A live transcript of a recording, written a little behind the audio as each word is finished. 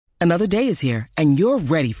Another day is here, and you're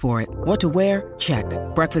ready for it. What to wear? Check.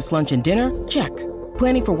 Breakfast, lunch, and dinner? Check.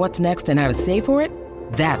 Planning for what's next and how to save for it?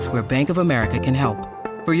 That's where Bank of America can help.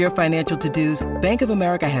 For your financial to-dos, Bank of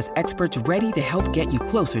America has experts ready to help get you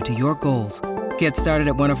closer to your goals. Get started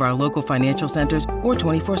at one of our local financial centers or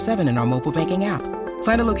 24/7 in our mobile banking app.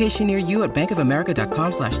 Find a location near you at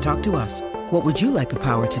bankofamerica.com/talktous. What would you like the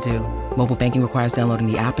power to do? Mobile banking requires downloading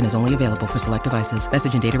the app and is only available for select devices.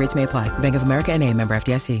 Message and data rates may apply. Bank of America N.A., member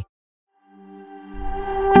FDIC.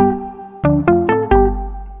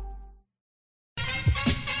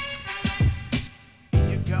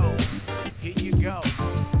 Here you go.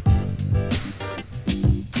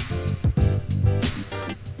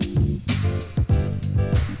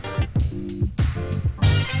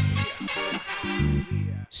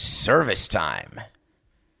 Service time.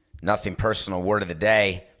 Nothing personal word of the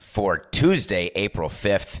day for Tuesday, April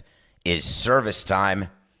 5th is service time.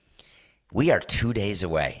 We are 2 days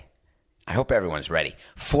away. I hope everyone's ready.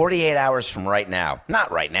 48 hours from right now.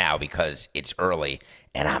 Not right now because it's early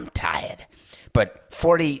and I'm tired. But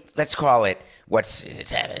 40, let's call it,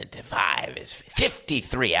 7 to 5 is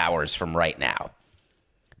 53 hours from right now.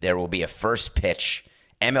 There will be a first pitch,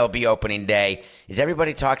 MLB opening day. Is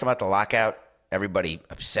everybody talking about the lockout? Everybody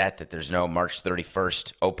upset that there's no March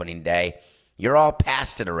 31st opening day? You're all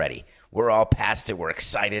past it already. We're all past it. We're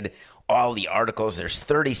excited. All the articles, there's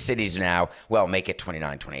 30 cities now. Well, make it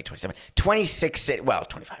 29, 28, 27. 26 cities, well,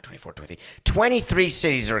 25, 24, 23. 23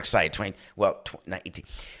 cities are excited. 18.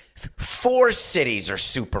 4 cities are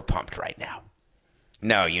super pumped right now.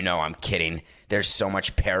 No, I'm kidding. There's so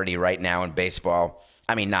much parity right now in baseball.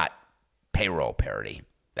 I mean, not payroll parity,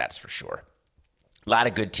 that's for sure. A lot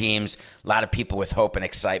of good teams, a lot of people with hope and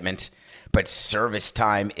excitement, but service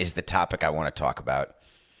time is the topic I want to talk about.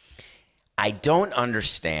 I don't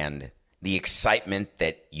understand the excitement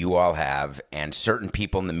that you all have and certain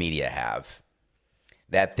people in the media have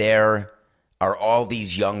that there are all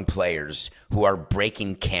these young players who are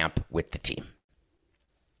breaking camp with the team.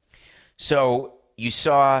 So you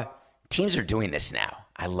saw teams are doing this now.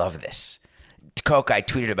 I love this. Coke, I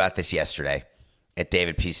tweeted about this yesterday at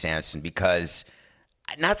David P. Sampson because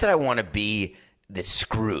not that I want to be the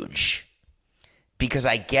Scrooge, because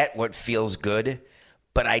I get what feels good,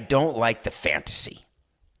 but I don't like the fantasy.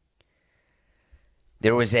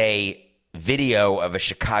 There was a video of a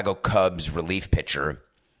Chicago Cubs relief pitcher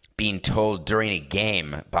being told during a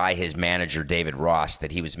game by his manager, David Ross,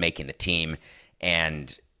 that he was making the team,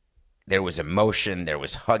 and there was emotion, there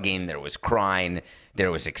was hugging, there was crying,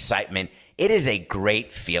 there was excitement. It is a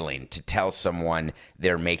great feeling to tell someone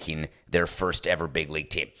they're making their first ever big league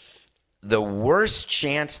team. The worse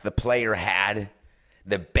chance the player had,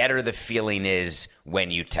 the better the feeling is when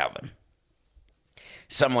you tell them.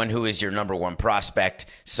 Someone who is your number one prospect,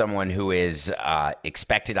 someone who is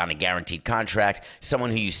expected on a guaranteed contract, someone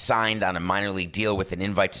who you signed on a minor league deal with an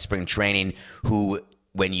invite to spring training, who,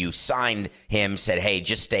 when you signed him, said, hey,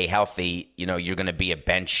 just stay healthy. You're going to be a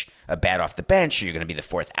bat off the bench, or you're going to be the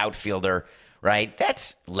fourth outfielder, right?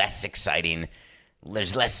 That's less exciting.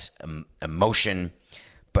 There's less emotion,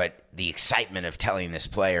 but the excitement of telling this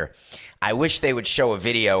player. I wish they would show a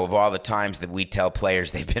video of all the times that we tell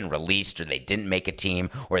players they've been released or they didn't make a team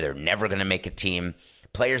or they're never going to make a team.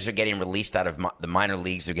 Players are getting released out of the minor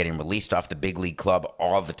leagues. They're getting released off the big league club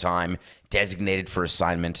all the time, designated for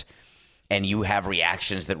assignment. And you have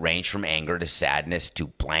reactions that range from anger to sadness to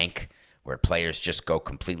blank, where players just go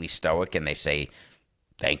completely stoic and they say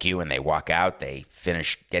thank you and they walk out. They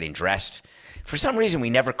finish getting dressed. For some reason,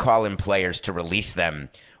 we never call in players to release them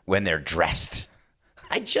when they're dressed.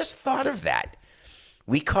 I just thought of that.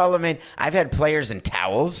 We call them in. I've had players in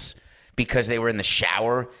towels because they were in the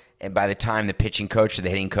shower, and by the time the pitching coach or the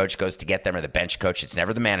hitting coach goes to get them, or the bench coach, it's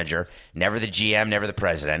never the manager, never the GM, never the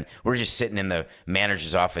president. We're just sitting in the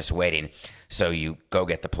manager's office waiting. So you go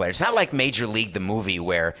get the players. It's not like Major League, the movie,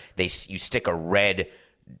 where you stick a red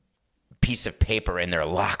piece of paper in their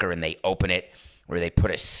locker and they open it, where they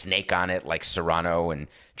put a snake on it like Serrano and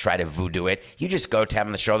try to voodoo it. You just go tap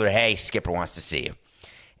on the shoulder, hey, skipper wants to see you.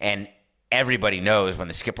 And everybody knows when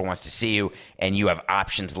the skipper wants to see you and you have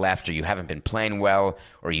options left, or you haven't been playing well,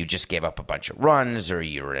 or you just gave up a bunch of runs, or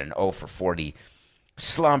you're in an 0 for 40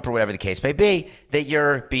 slump, or whatever the case may be, that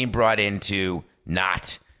you're being brought in to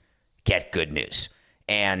not get good news.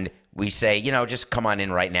 And we say, just come on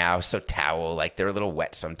in right now. So towel, like they're a little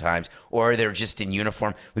wet sometimes, or they're just in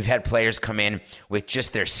uniform. We've had players come in with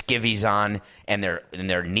just their skivvies on and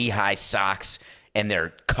their knee-high socks and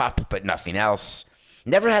their cup, but nothing else.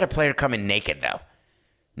 Never had a player come in naked, though.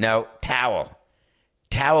 No, towel.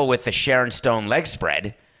 Towel with the Sharon Stone leg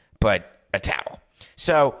spread, but a towel.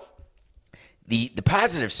 So The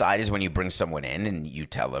positive side is when you bring someone in and you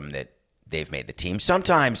tell them that they've made the team.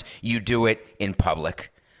 Sometimes you do it in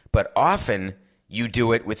public, but often you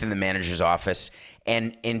do it within the manager's office.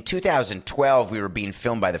 And in 2012, we were being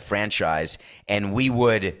filmed by the franchise, and we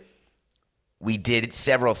did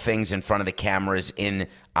several things in front of the cameras in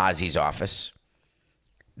Ozzy's office.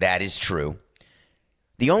 That is true.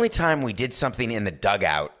 The only time we did something in the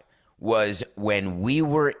dugout was when we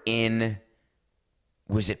were in,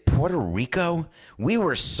 was it Puerto Rico? We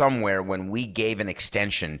were somewhere when we gave an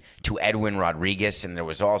extension to Edwin Rodriguez, and there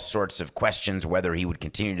was all sorts of questions whether he would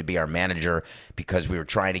continue to be our manager because we were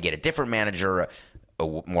trying to get a different manager,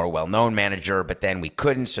 a more well-known manager, but then we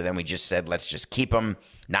couldn't, so then we just said, let's just keep him,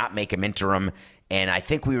 not make him interim. And I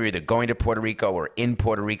think we were either going to Puerto Rico or in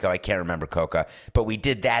Puerto Rico. I can't remember, Coca. But we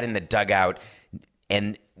did that in the dugout,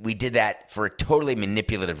 and we did that for a totally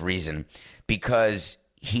manipulative reason because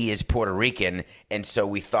he is Puerto Rican, and so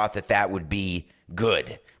we thought that that would be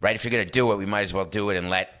good, right? If you're going to do it, we might as well do it and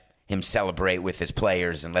let him celebrate with his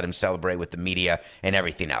players and let him celebrate with the media and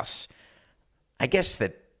everything else. I guess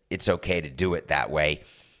that it's okay to do it that way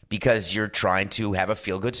because you're trying to have a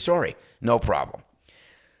feel-good story. No problem.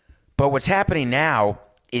 But what's happening now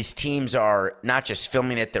is teams are not just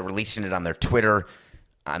filming it, they're releasing it on their Twitter,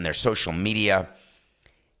 on their social media.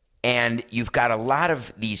 And you've got a lot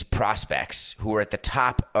of these prospects who are at the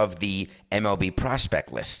top of the MLB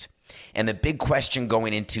prospect list. And the big question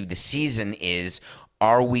going into the season is,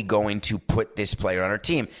 are we going to put this player on our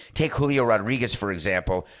team? Take Julio Rodriguez, for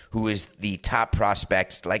example, who is the top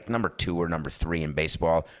prospect, like number 2 or number 3 in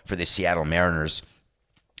baseball for the Seattle Mariners.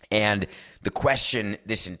 And the question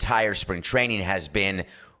this entire spring training has been,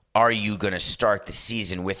 are you going to start the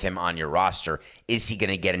season with him on your roster? Is he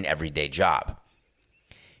going to get an everyday job?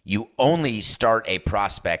 You only start a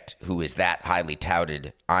prospect who is that highly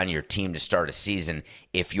touted on your team to start a season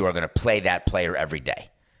if you are going to play that player every day.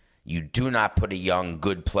 You do not put a young,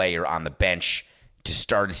 good player on the bench to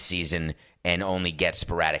start a season and only get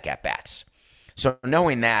sporadic at-bats. So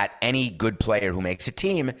knowing that, any good player who makes a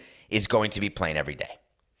team is going to be playing every day.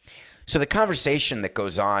 So the conversation that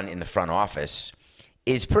goes on in the front office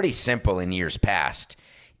is pretty simple in years past.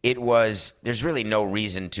 It was, there's really no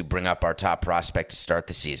reason to bring up our top prospect to start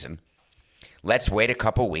the season. Let's wait a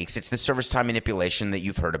couple weeks. It's the service time manipulation that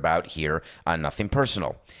you've heard about here on Nothing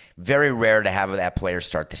Personal. Very rare to have that player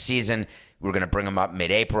start the season. We're going to bring him up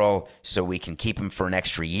mid-April so we can keep him for an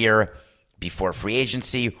extra year before free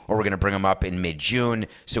agency, or we're going to bring him up in mid-June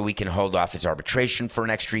so we can hold off his arbitration for an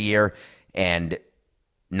extra year and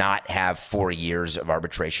not have 4 years of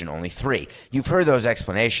arbitration, only 3. You've heard those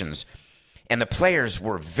explanations. And the players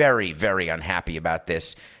were very, very unhappy about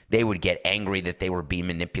this. They would get angry that they were being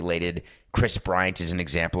manipulated. Chris Bryant is an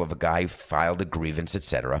example of a guy who filed a grievance,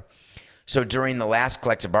 etc. So during the last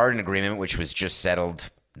collective bargaining agreement, which was just settled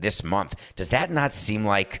this month, does that not seem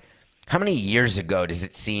like, how many years ago does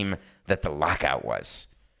it seem that the lockout was?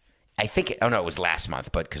 I think, it was last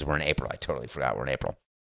month, but because we're in April. I totally forgot we're in April.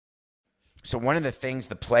 So one of the things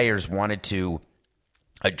the players wanted to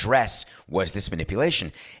address was this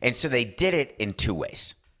manipulation. And so they did it in 2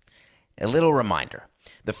 ways. A little reminder.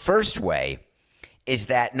 The first way is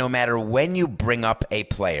that no matter when you bring up a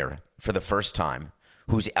player for the first time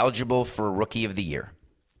who's eligible for Rookie of the Year,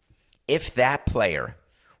 if that player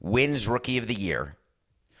wins Rookie of the Year,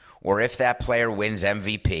 or if that player wins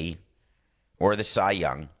MVP or the Cy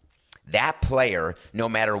Young, that player, no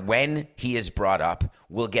matter when he is brought up,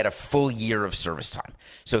 will get a full year of service time.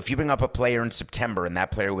 So if you bring up a player in September and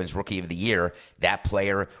that player wins Rookie of the Year, that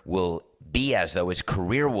player will be as though, his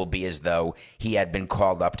career will be as though he had been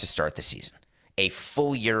called up to start the season. A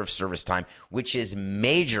full year of service time, which is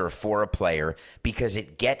major for a player because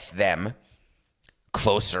it gets them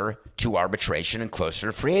closer to arbitration and closer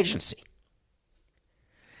to free agency.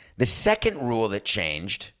 The second rule that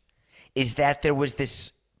changed is that there was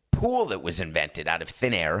this pool that was invented out of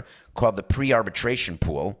thin air called the pre-arbitration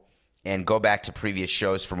pool, and go back to previous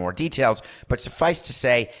shows for more details, but suffice to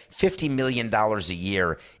say $50 million a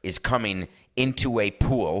year is coming into a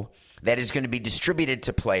pool that is going to be distributed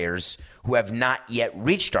to players who have not yet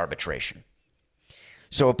reached arbitration.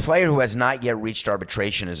 So a player who has not yet reached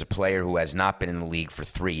arbitration is a player who has not been in the league for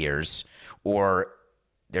 3 years, or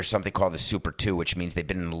there's something called the Super 2, which means they've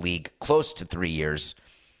been in the league close to 3 years,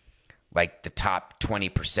 like the top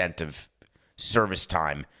 20% of service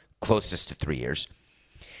time closest to 3 years.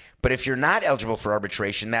 But if you're not eligible for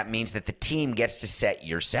arbitration, that means that the team gets to set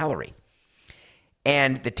your salary.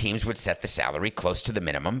 And the teams would set the salary close to the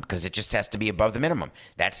minimum because it just has to be above the minimum.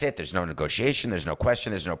 That's it. There's no negotiation. There's no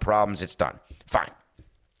question. There's no problems. It's done. Fine.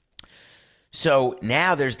 So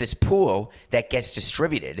now there's this pool that gets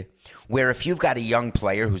distributed where if you've got a young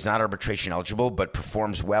player who's not arbitration eligible but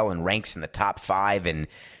performs well and ranks in the top 5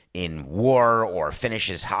 in WAR or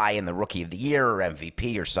finishes high in the Rookie of the Year or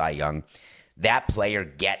MVP or Cy Young, that player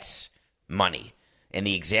gets money. And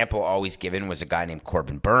the example always given was a guy named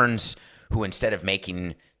Corbin Burns, who instead of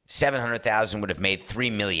making $700,000 would have made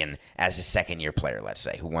 $3 million as a second-year player, let's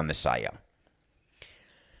say, who won the Cy Young.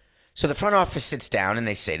 So the front office sits down and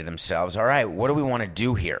they say to themselves, all right, what do we want to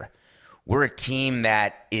do here? We're a team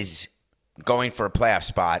that is going for a playoff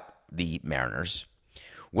spot, the Mariners.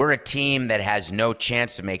 We're a team that has no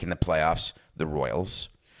chance of making the playoffs, the Royals.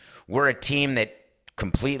 We're a team that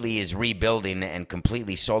completely is rebuilding and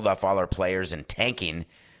completely sold off all our players and tanking,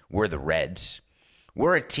 we're the Reds.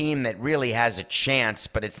 We're a team that really has a chance,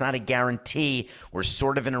 but it's not a guarantee. We're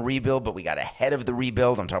sort of in a rebuild, but we got ahead of the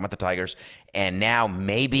rebuild. I'm talking about the Tigers. And now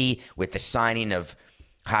maybe with the signing of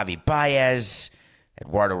Javi Baez,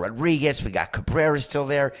 Eduardo Rodriguez, we got Cabrera still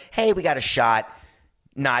there. Hey, we got a shot.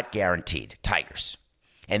 Not guaranteed. Tigers.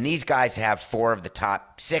 And these guys have 4 of the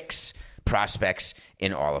top 6 prospects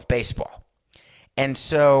in all of baseball. And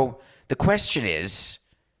so the question is,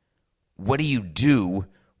 what do you do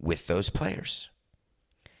with those players?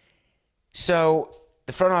 So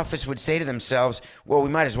the front office would say to themselves, well, we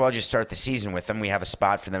might as well just start the season with them. We have a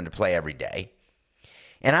spot for them to play every day.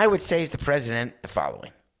 And I would say as the president the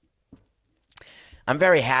following. I'm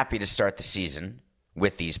very happy to start the season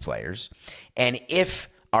with these players. And if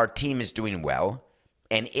our team is doing well,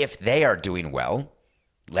 and if they are doing well,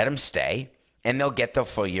 let them stay, and they'll get the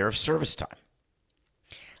full year of service time.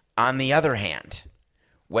 On the other hand,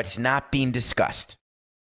 what's not being discussed,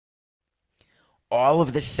 all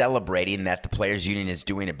of the celebrating that the Players Union is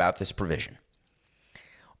doing about this provision,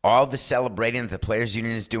 all of the celebrating that the Players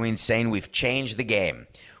Union is doing, saying we've changed the game,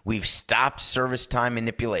 we've stopped service time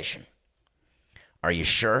manipulation. Are you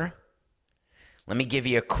sure? Let me give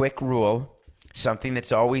you a quick rule, something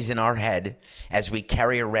that's always in our head as we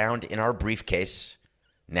carry around in our briefcase,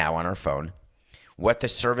 now on our phone, what the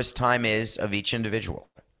service time is of each individual,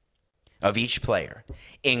 of each player,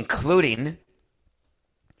 including,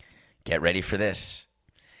 get ready for this,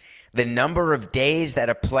 the number of days that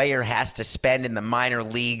a player has to spend in the minor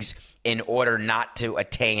leagues in order not to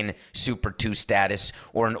attain Super 2 status,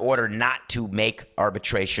 or in order not to make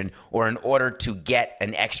arbitration, or in order to get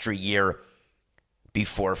an extra year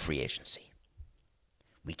before free agency.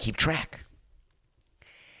 We keep track.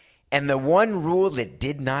 And the one rule that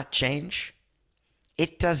did not change,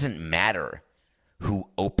 it doesn't matter who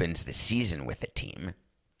opens the season with a team.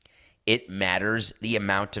 It matters the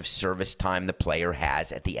amount of service time the player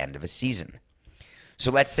has at the end of a season.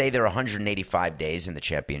 So let's say there are 185 days in the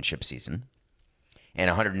championship season, and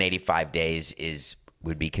 185 days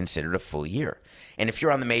would be considered a full year. And if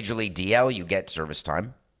you're on the Major League DL, you get service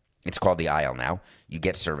time. It's called the IL now. You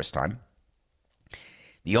get service time.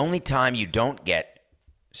 The only time you don't get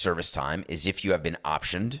service time is if you have been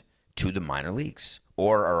optioned to the minor leagues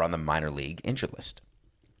or are on the minor league injured list.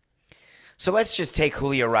 So let's just take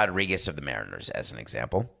Julio Rodriguez of the Mariners as an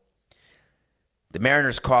example. The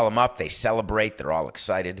Mariners call him up. They celebrate. They're all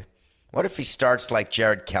excited. What if he starts like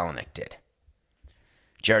Jared Kelenic did?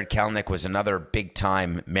 Jared Kelenic was another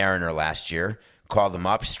big-time Mariner last year. Called him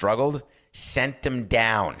up, struggled, sent him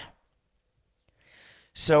down.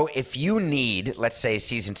 So if you need, let's say a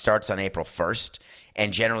season starts on April 1st,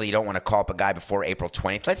 and generally you don't want to call up a guy before April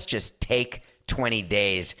 20th, let's just take 20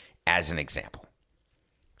 days as an example.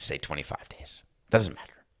 Say 25 days. Doesn't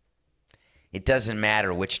matter. It doesn't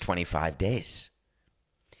matter which 25 days.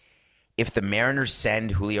 If the Mariners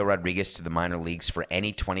send Julio Rodriguez to the minor leagues for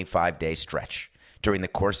any 25-day stretch during the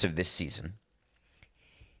course of this season,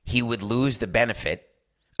 he would lose the benefit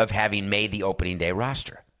of having made the opening day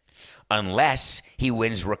roster, unless he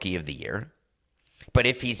wins Rookie of the Year. But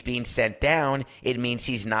if he's being sent down, it means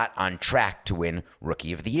he's not on track to win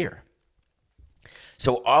Rookie of the Year.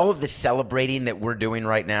 So all of the celebrating that we're doing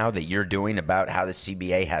right now, that you're doing about how the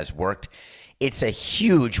CBA has worked, it's a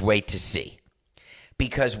huge wait to see.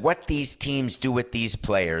 Because what these teams do with these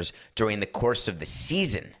players during the course of the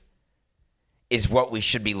season is what we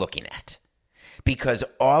should be looking at. Because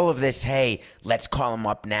all of this, hey, let's call them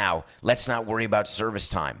up now. Let's not worry about service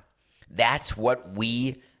time. That's what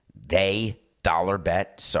they dollar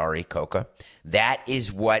bet, sorry, Coca. That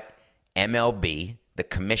is what MLB, the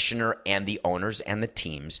commissioner and the owners and the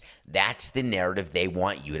teams, that's the narrative they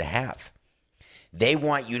want you to have. They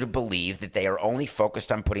want you to believe that they are only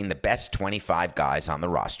focused on putting the best 25 guys on the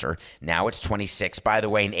roster. Now it's 26. By the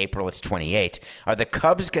way, in April, it's 28. Are the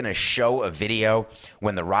Cubs going to show a video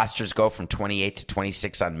when the rosters go from 28 to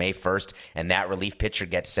 26 on May 1st and that relief pitcher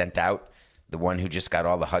gets sent out? the one who just got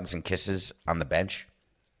all the hugs and kisses on the bench.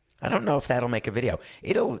 I don't know if that'll make a video.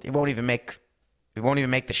 It won't even make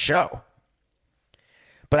the show.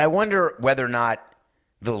 But I wonder whether or not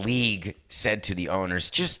the league said to the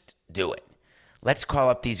owners, just do it. Let's call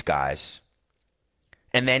up these guys,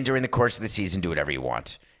 and then during the course of the season, do whatever you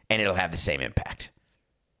want, and it'll have the same impact.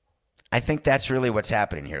 I think that's really what's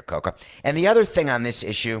happening here, Coca. And the other thing on this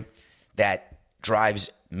issue that drives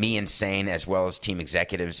me insane, as well as team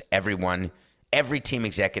executives, every team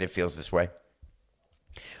executive feels this way.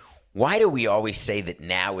 Why do we always say that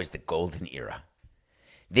now is the golden era?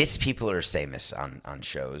 People are saying this on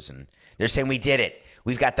shows, and they're saying we did it.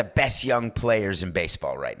 We've got the best young players in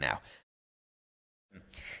baseball right now.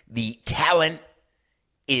 The talent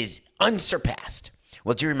is unsurpassed.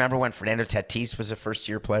 Well, do you remember when Fernando Tatis was a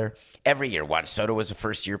first-year player? Every year. Juan Soto was a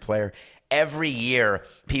first-year player. Every year,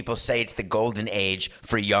 people say it's the golden age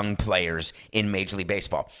for young players in Major League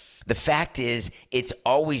Baseball. The fact is, it's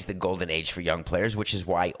always the golden age for young players, which is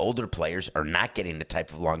why older players are not getting the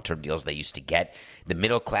type of long-term deals they used to get. The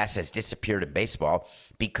middle class has disappeared in baseball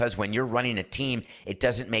because when you're running a team, it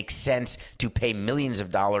doesn't make sense to pay millions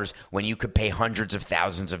of dollars when you could pay hundreds of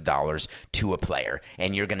thousands of dollars to a player,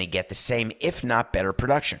 and you're going to get the same, if not better,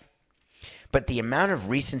 production. But the amount of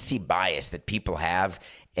recency bias that people have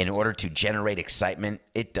in order to generate excitement,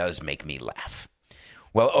 it does make me laugh.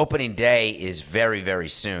 Well, opening day is very, very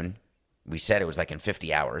soon. We said it was like in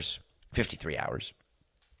 53 hours.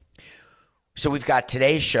 So we've got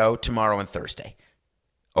today's show, tomorrow, and Thursday.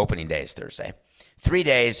 Opening day is Thursday. 3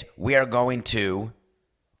 days, we are going to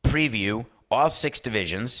preview all 6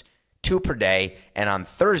 divisions, 2 per day. And on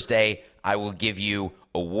Thursday, I will give you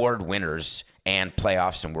award winners and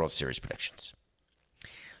playoffs and World Series predictions.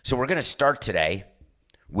 So we're going to start today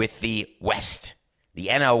with the West, the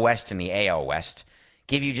NL West and the AL West.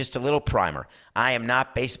 Give you just a little primer. I am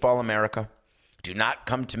not Baseball America. Do not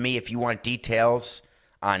come to me if you want details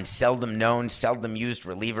on seldom known, seldom used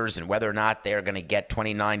relievers and whether or not they are going to get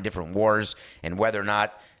 29 different WARs and whether or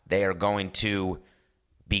not they are going to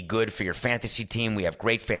be good for your fantasy team. We have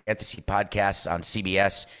great fantasy podcasts on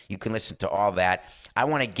CBS. You can listen to all that. I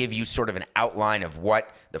want to give you sort of an outline of what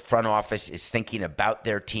the front office is thinking about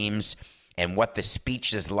their teams and what the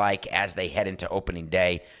speech is like as they head into opening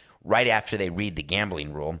day, right after they read the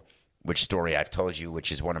gambling rule, which story I've told you,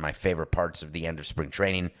 which is one of my favorite parts of the end of spring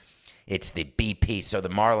training. It's the BP. So the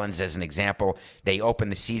Marlins, as an example, they open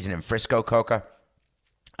the season in Frisco, Coca.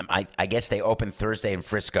 I guess they open Thursday in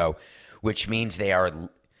Frisco, which means they are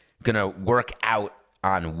going to work out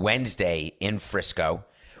on Wednesday in Frisco,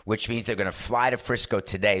 which means they're going to fly to Frisco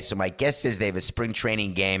today. So my guess is they have a spring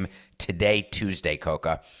training game today, Tuesday,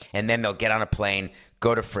 Coca. And then they'll get on a plane,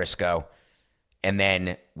 go to Frisco, and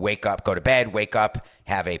then wake up, go to bed, wake up,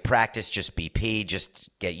 have a practice, just BP, just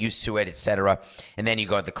get used to it, etc. And then you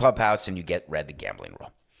go to the clubhouse and you get read the gambling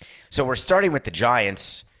rule. So we're starting with the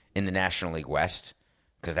Giants in the National League West,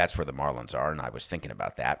 because that's where the Marlins are, and I was thinking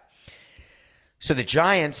about that. So the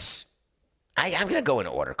Giants, I'm going to go in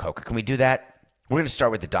order, Coca. Can we do that? We're going to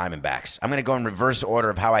start with the Diamondbacks. I'm going to go in reverse order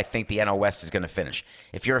of how I think the NL West is going to finish.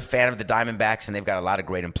 If you're a fan of the Diamondbacks, and they've got a lot of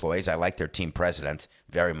great employees, I like their team president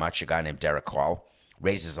very much, a guy named Derek Hall.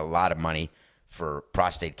 Raises a lot of money for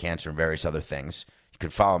prostate cancer and various other things. You can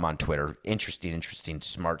follow him on Twitter. Interesting,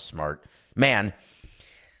 smart man.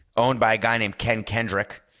 Owned by a guy named Ken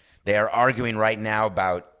Kendrick. They are arguing right now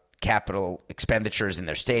about capital expenditures in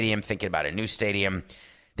their stadium, thinking about a new stadium.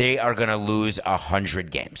 They are going to lose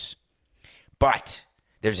 100 games. But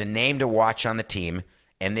there's a name to watch on the team,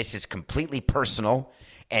 and this is completely personal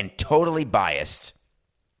and totally biased.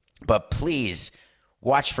 But please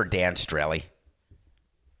watch for Dan Strelly.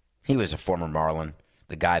 He was a former Marlin,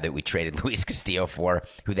 the guy that we traded Luis Castillo for,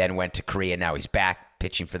 who then went to Korea. Now he's back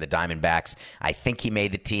pitching for the Diamondbacks. I think he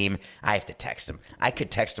made the team. I have to text him. I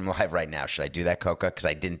could text him live right now. Should I do that, Coca? Because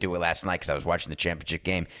I didn't do it last night because I was watching the championship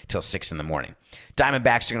game till 6 in the morning.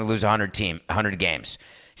 Diamondbacks are going to lose 100 games.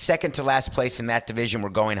 Second to last place in that division, we're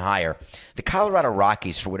going higher. The Colorado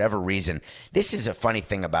Rockies, for whatever reason, this is a funny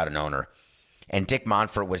thing about an owner. And Dick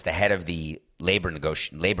Monfort was the head of the labor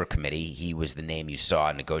committee. He was the name you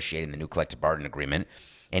saw negotiating the new collective bargaining agreement.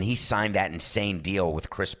 And he signed that insane deal with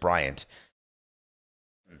Chris Bryant.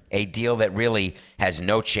 A deal that really has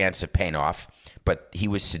no chance of paying off. But he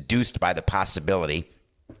was seduced by the possibility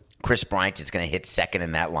Chris Bryant is going to hit second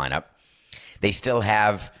in that lineup. They still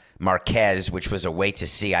have Marquez, which was a wait to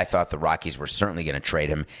see. I thought the Rockies were certainly going to trade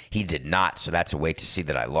him. He did not, so that's a wait to see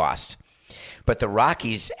that I lost. But the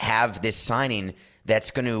Rockies have this signing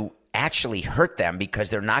that's going to actually hurt them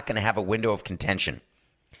because they're not going to have a window of contention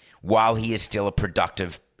while he is still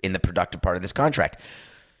in the productive part of this contract.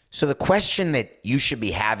 So the question that you should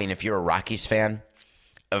be having if you're a Rockies fan,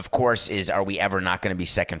 of course, is are we ever not going to be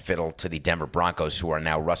second fiddle to the Denver Broncos, who are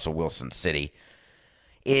now Russell Wilson City,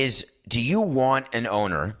 is do you want an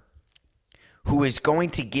owner who is going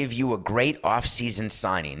to give you a great offseason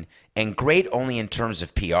signing, and great only in terms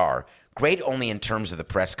of PR, great only in terms of the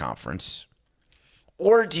press conference,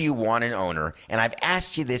 or do you want an owner, and I've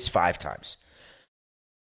asked you this 5 times,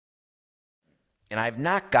 and I've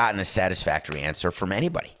not gotten a satisfactory answer from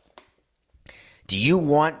anybody. Do you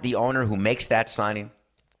want the owner who makes that signing?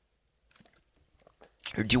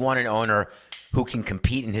 Or do you want an owner who can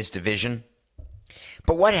compete in his division?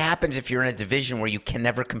 But what happens if you're in a division where you can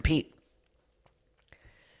never compete?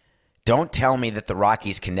 Don't tell me that the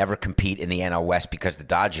Rockies can never compete in the NL West because the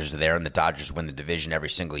Dodgers are there and the Dodgers win the division every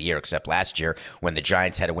single year, except last year when the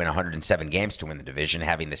Giants had to win 107 games to win the division,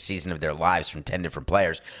 having the season of their lives from 10 different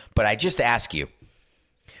players. But I just ask you,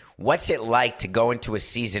 what's it like to go into a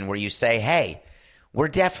season where you say, hey, we're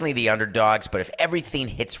definitely the underdogs, but if everything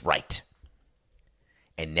hits right?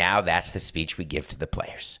 And now that's the speech we give to the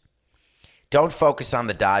players. Don't focus on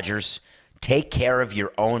the Dodgers. Take care of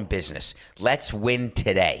your own business. Let's win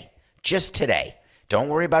today. Just today. Don't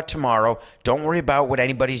worry about tomorrow. Don't worry about what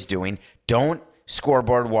anybody's doing. Don't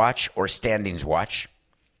scoreboard watch or standings watch.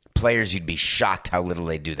 Players, you'd be shocked how little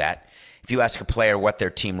they do that. If you ask a player what their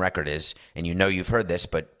team record is, and you know you've heard this,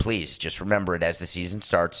 but please just remember it as the season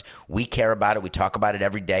starts. We care about it. We talk about it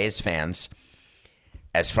every day as fans.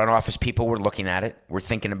 As front office people, we're looking at it. We're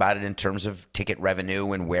thinking about it in terms of ticket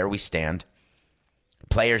revenue and where we stand.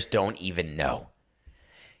 Players don't even know.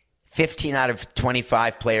 15 out of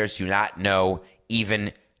 25 players do not know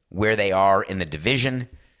even where they are in the division.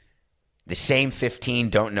 The same 15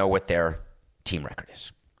 don't know what their team record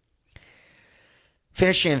is.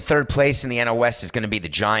 Finishing in third place in the NL West is going to be the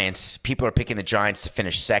Giants. People are picking the Giants to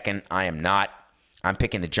finish second. I am not. I'm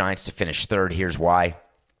picking the Giants to finish third. Here's why.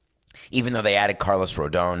 Even though they added Carlos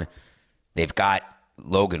Rodon, they've got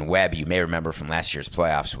Logan Webb, you may remember from last year's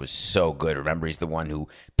playoffs, was so good. Remember, he's the one who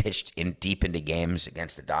pitched in deep into games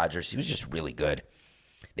against the Dodgers. He was just really good.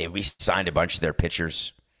 They re-signed a bunch of their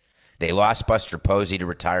pitchers. They lost Buster Posey to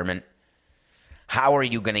retirement. How are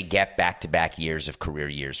you going to get back-to-back years of career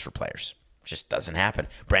years for players? It just doesn't happen.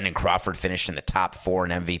 Brendan Crawford finished in the top 4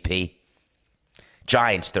 in MVP.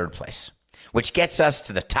 Giants, third place, which gets us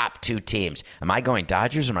to the top 2 teams. Am I going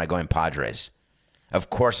Dodgers or am I going Padres? Of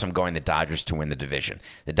course I'm going the Dodgers to win the division.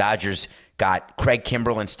 The Dodgers got Craig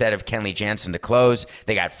Kimbrell instead of Kenley Jansen to close.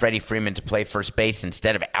 They got Freddie Freeman to play first base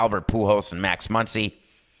instead of Albert Pujols and Max Muncy.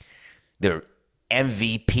 Their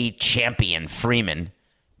MVP champion Freeman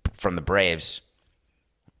from the Braves.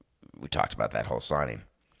 We talked about that whole signing.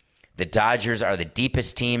 The Dodgers are the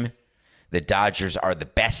deepest team. The Dodgers are the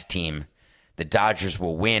best team. The Dodgers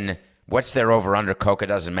will win. What's their over-under, Coca?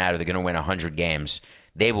 Doesn't matter. They're going to win 100 games.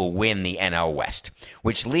 They will win the NL West,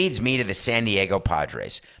 which leads me to the San Diego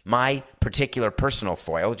Padres. My particular personal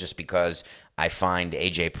foil, just because I find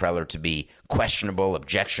A.J. Preller to be questionable,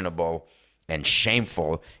 objectionable, and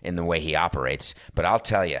shameful in the way he operates. But I'll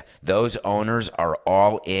tell you, those owners are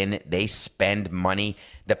all in. They spend money.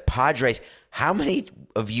 The Padres, how many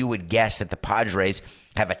of you would guess that the Padres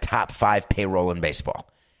have a top 5 payroll in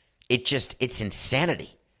baseball? It's insanity.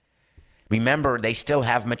 Remember, they still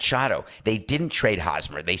have Machado. They didn't trade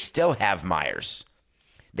Hosmer. They still have Myers.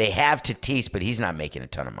 They have Tatis, but he's not making a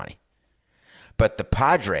ton of money. But the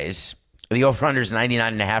Padres, the over-under is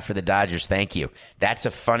 99.5 for the Dodgers. Thank you. That's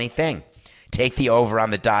a funny thing. Take the over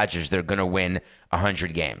on the Dodgers. They're going to win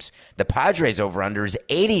 100 games. The Padres over-under is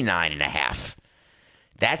 89.5.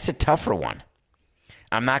 That's a tougher one.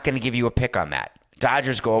 I'm not going to give you a pick on that.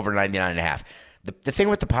 Dodgers go over 99.5. The thing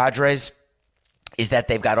with the Padres is that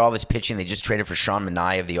they've got all this pitching. They just traded for Sean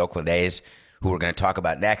Manaea of the Oakland A's, who we're going to talk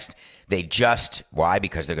about next. Why?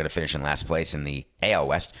 Because they're going to finish in last place in the AL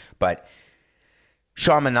West. But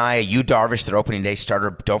Sean Manaea, Yu Darvish, their opening day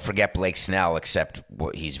starter. Don't forget Blake Snell, except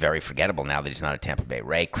he's very forgettable now that he's not a Tampa Bay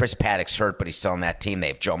Ray. Chris Paddock's hurt, but he's still on that team. They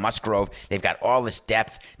have Joe Musgrove. They've got all this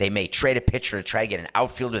depth. They may trade a pitcher to try to get an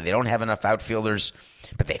outfielder. They don't have enough outfielders,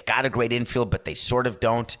 but they've got a great infield, but they sort of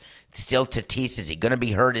don't. Still Tatis, is he going to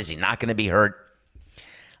be hurt? Is he not going to be hurt?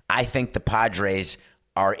 I think the Padres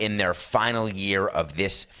are in their final year of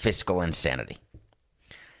this fiscal insanity.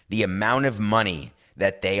 The amount of money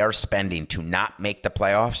that they are spending to not make the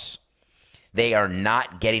playoffs, they are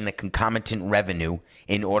not getting the concomitant revenue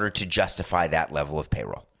in order to justify that level of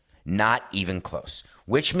payroll. Not even close.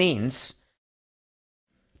 Which means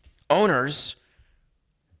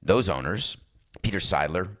those owners, Peter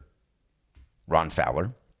Seidler, Ron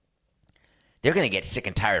Fowler, they're going to get sick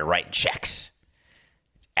and tired of writing checks.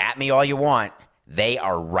 At me all you want. They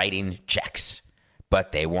are writing checks,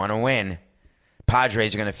 but they want to win.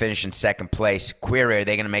 Padres are going to finish in second place. Query, are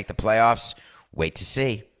they going to make the playoffs? Wait to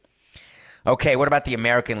see. Okay, what about the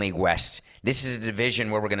American League West? This is a division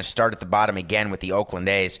where we're going to start at the bottom again with the Oakland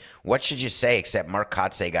A's. What should you say except Mark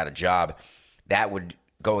Kotsay got a job? That would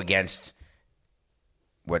go against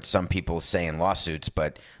what some people say in lawsuits,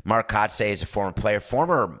 but Mark Kotsay is a former player,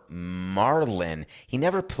 former Marlin. He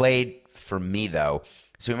never played for me, though,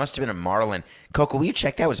 so he must have been a Marlin. Coco, will you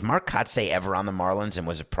check that? Was Mark Kotsay ever on the Marlins, and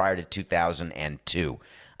was it prior to 2002?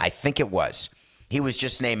 I think it was. He was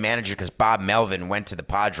just named manager because Bob Melvin went to the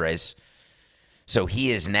Padres, so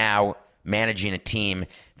he is now managing a team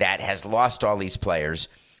that has lost all these players.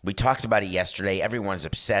 We talked about it yesterday. Everyone's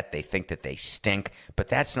upset. They think that they stink, but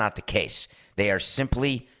that's not the case. They are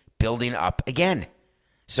simply building up again.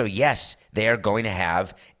 So, yes, they are going to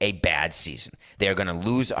have a bad season. They are going to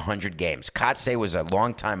lose 100 games. Kotsay was a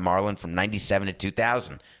longtime Marlin from 97 to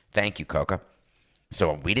 2000. Thank you, Coca.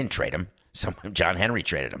 So we didn't trade him. John Henry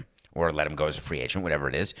traded him or let him go as a free agent, whatever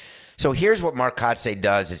it is. So here's what Mark Kotsay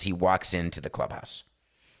does as he walks into the clubhouse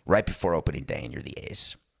right before opening day, and you're the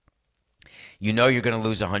A's. You know you're going to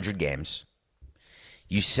lose 100 games.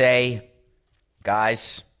 You say,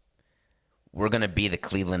 guys, we're going to be the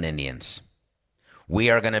Cleveland Indians. We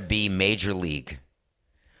are going to be Major League.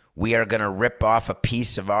 We are going to rip off a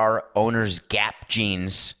piece of our owner's Gap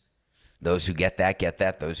jeans. Those who get that, get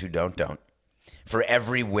that. Those who don't, don't. For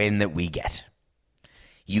every win that we get.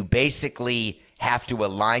 You basically have to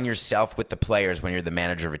align yourself with the players when you're the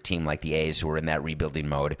manager of a team like the A's who are in that rebuilding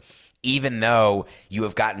mode, even though you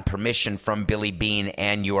have gotten permission from Billy Beane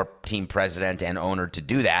and your team president and owner to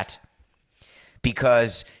do that,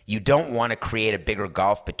 because you don't want to create a bigger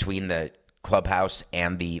gulf between the clubhouse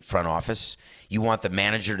and the front office. You want the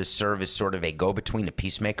manager to serve as sort of a go-between, a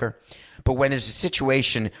peacemaker. But when there's a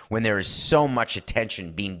situation when there is so much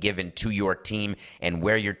attention being given to your team and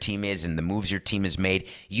where your team is and the moves your team has made,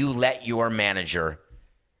 you let your manager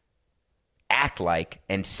act like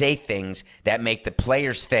and say things that make the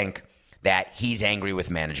players think that he's angry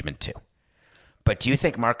with management too. But do you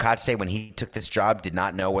think Mark Kotsay, when he took this job, did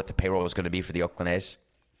not know what the payroll was going to be for the Oakland A's?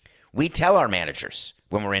 We tell our managers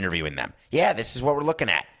when we're interviewing them, yeah, this is what we're looking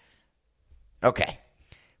at. Okay,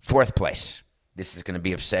 fourth place. This is going to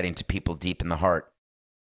be upsetting to people deep in the heart.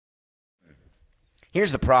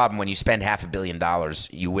 Here's the problem when you spend $500 million,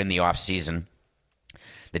 you win the offseason.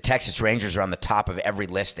 The Texas Rangers are on the top of every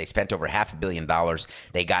list. They spent over $500 million.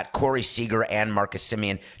 They got Corey Seager and Marcus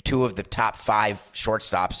Semien, two of the top 5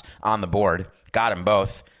 shortstops on the board. Got them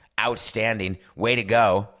both. Outstanding. Way to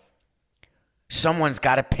go. Someone's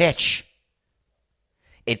got to pitch.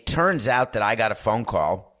 It turns out that I got a phone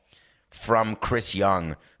call from Chris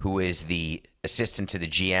Young, who is the assistant to the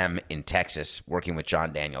GM in Texas, working with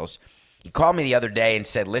John Daniels. He called me the other day and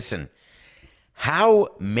said, listen, how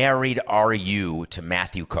married are you to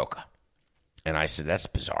Matthew Coca? And I said, that's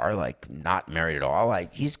bizarre. Like, not married at all.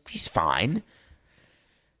 He's fine.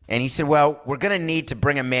 And he said, well, we're going to need to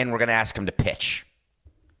bring him in. We're going to ask him to pitch.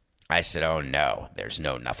 I said, oh, no, there's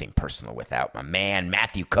nothing personal without my man,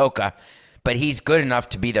 Matthew Coca, but he's good enough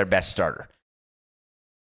to be their best starter.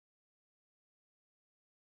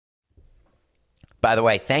 By the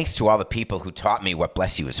way, thanks to all the people who taught me what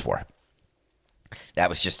Bless You is for. That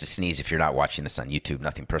was just a sneeze if you're not watching this on YouTube.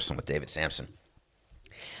 Nothing personal with David Sampson.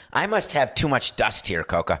 I must have too much dust here,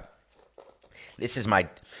 Coca. This is my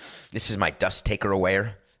dust taker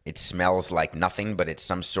awayer. It smells like nothing, but it's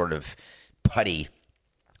some sort of putty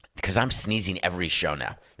because I'm sneezing every show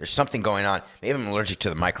now. There's something going on. Maybe I'm allergic to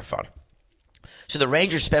the microphone. So the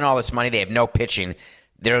Rangers spent all this money. They have no pitching.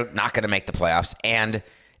 They're not going to make the playoffs, and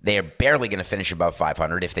they are barely going to finish above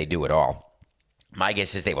 500 if they do at all. My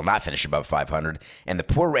guess is they will not finish above 500, and the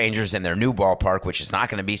poor Rangers in their new ballpark, which is not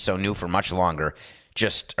going to be so new for much longer,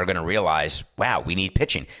 just are going to realize, wow, we need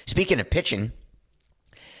pitching. Speaking of pitching,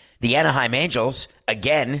 the Anaheim Angels,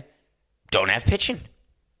 again, don't have pitching.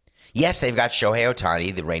 Yes, they've got Shohei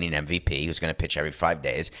Ohtani, the reigning MVP, who's going to pitch every 5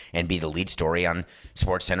 days and be the lead story on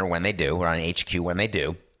SportsCenter when they do, or on HQ when they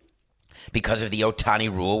do, because of the Ohtani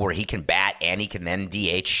rule where he can bat and he can then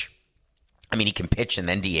DH. I mean, he can pitch and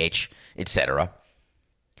then DH, etc.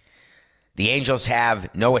 The Angels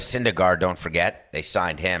have Noah Syndergaard, don't forget. They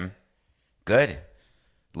signed him. Good.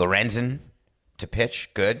 Lorenzen to pitch.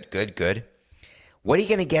 Good. What are you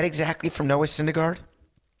going to get exactly from Noah Syndergaard?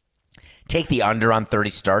 Take the under on 30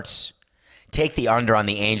 starts. Take the under on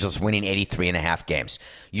the Angels winning 83.5 games.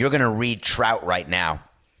 You're going to read Trout right now.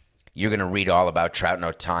 You're going to read all about Trout and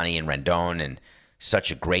Ohtani and Rendon and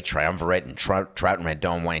such a great triumvirate and Trout and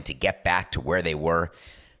Rendon wanting to get back to where they were.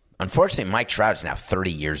 Unfortunately, Mike Trout is now 30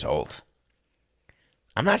 years old.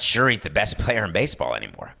 I'm not sure he's the best player in baseball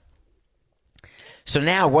anymore. So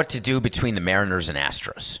now what to do between the Mariners and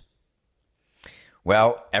Astros?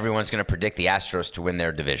 Well, everyone's going to predict the Astros to win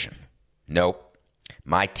their division. Nope.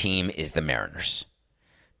 My team is the Mariners.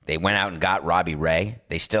 They went out and got Robbie Ray.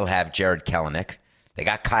 They still have Jared Kelenic. They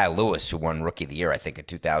got Kyle Lewis, who won Rookie of the Year, I think, in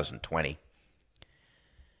 2020.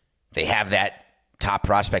 They have that top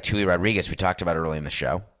prospect, Julio Rodriguez, we talked about early in the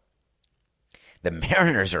show. The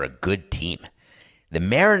Mariners are a good team. The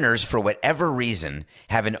Mariners, for whatever reason,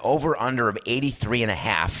 have an over-under of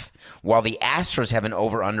 83.5, while the Astros have an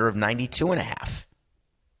over-under of 92.5.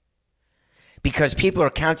 Because people are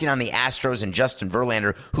counting on the Astros and Justin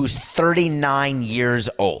Verlander, who's 39 years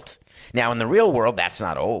old. Now, in the real world, that's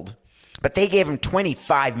not old. But they gave him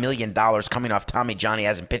 $25 million coming off Tommy John. He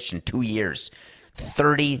hasn't pitched in 2 years.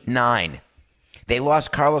 39. They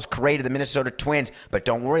lost Carlos Correa to the Minnesota Twins. But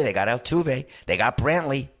don't worry, they got Altuve. They got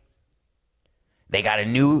Brantley. They got a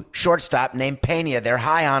new shortstop named Pena. They're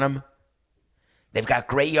high on him. They've got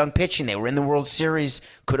great young pitching. They were in the World Series.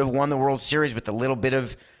 Could have won the World Series with a little bit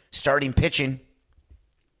of starting pitching.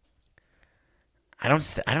 I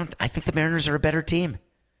think the Mariners are a better team.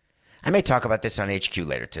 I may talk about this on HQ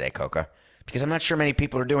later today, Coca, because I'm not sure many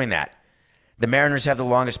people are doing that. The Mariners have the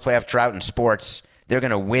longest playoff drought in sports. They're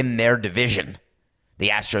going to win their division. The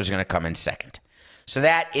Astros are going to come in second. So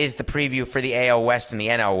that is the preview for the AL West and the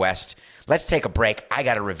NL West. Let's take a break. I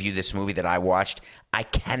got to review this movie that I watched. I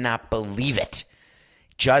cannot believe it.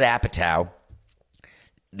 Judd Apatow,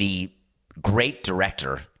 the great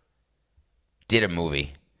director, did a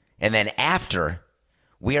movie. And then after,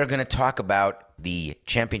 we are going to talk about the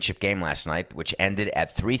championship game last night, which ended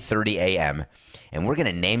at 3:30 a.m., and we're going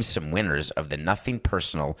to name some winners of the Nothing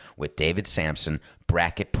Personal with David Sampson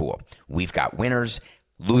bracket pool. We've got winners,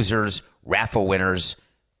 losers, raffle winners.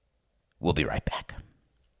 We'll be right back.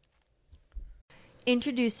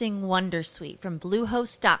 Introducing Wondersuite from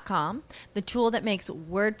Bluehost.com, the tool that makes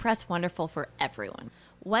WordPress wonderful for everyone.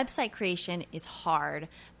 Website creation is hard,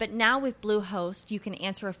 but now with Bluehost, you can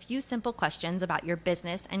answer a few simple questions about your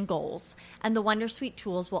business and goals, and the Wondersuite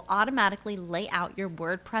tools will automatically lay out your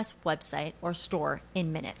WordPress website or store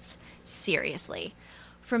in minutes. Seriously.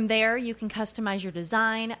 From there, you can customize your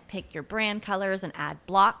design, pick your brand colors, and add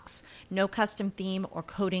blocks. No custom theme or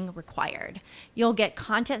coding required. You'll get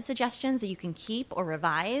content suggestions that you can keep or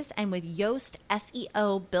revise, and with Yoast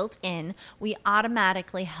SEO built in, we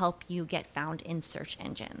automatically help you get found in search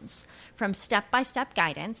engines. From step-by-step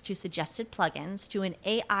guidance to suggested plugins to an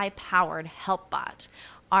AI-powered help bot,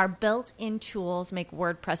 our built-in tools make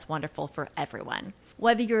WordPress wonderful for everyone.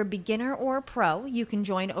 Whether you're a beginner or a pro, you can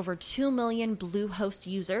join over 2 million Bluehost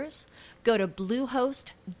users. Go to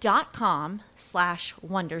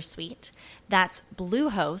bluehost.com/wondersuite. That's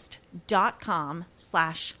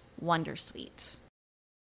bluehost.com/wondersuite.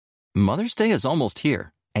 Mother's Day is almost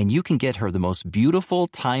here, and you can get her the most beautiful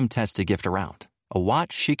time-tested gift around. A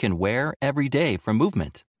watch she can wear every day from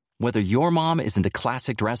Movement. Whether your mom is into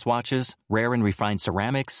classic dress watches, rare and refined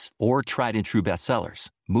ceramics, or tried and true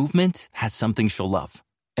bestsellers, Movement has something she'll love.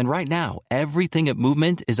 And right now, everything at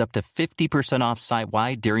Movement is up to 50% off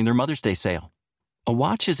site-wide during their Mother's Day sale. A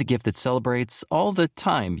watch is a gift that celebrates all the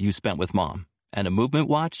time you spent with mom. And a Movement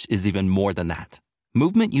watch is even more than that.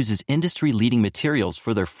 Movement uses industry-leading materials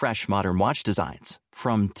for their fresh, modern watch designs.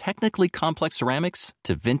 From technically complex ceramics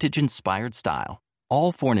to vintage-inspired style.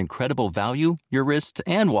 All for an incredible value your wrist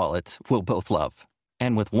and wallet will both love.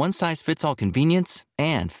 And with one-size-fits-all convenience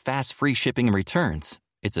and fast free shipping and returns,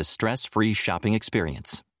 it's a stress-free shopping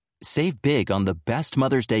experience. Save big on the best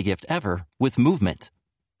Mother's Day gift ever with Movement.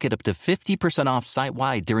 Get up to 50% off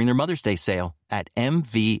site-wide during their Mother's Day sale at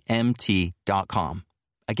MVMT.com.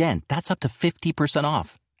 Again, that's up to 50%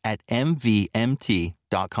 off at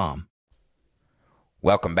MVMT.com.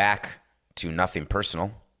 Welcome back to Nothing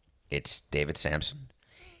Personal. It's David Sampson.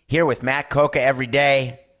 Here with Matt Coca every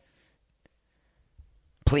day.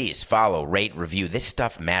 Please follow, rate, review. This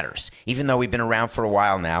stuff matters. Even though we've been around for a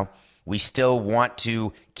while now, we still want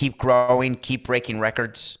to keep growing, keep breaking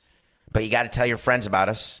records. But you got to tell your friends about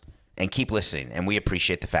us and keep listening. And we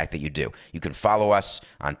appreciate the fact that you do. You can follow us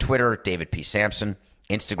on Twitter, David P. Sampson,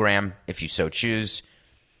 Instagram, if you so choose.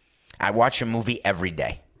 I watch a movie every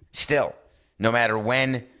day. Still, no matter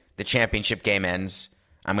when the championship game ends,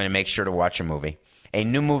 I'm going to make sure to watch a movie. A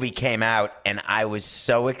new movie came out, and I was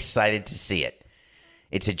so excited to see it.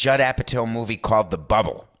 It's a Judd Apatow movie called The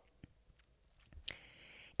Bubble.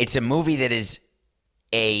 It's a movie that is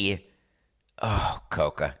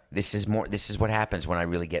Coca. This is what happens when I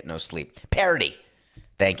really get no sleep. Parody.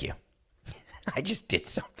 Thank you. I just did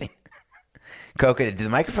something. Coca, did the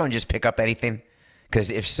microphone just pick up anything?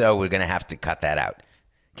 Because if so, we're going to have to cut that out.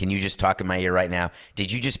 Can you just talk in my ear right now?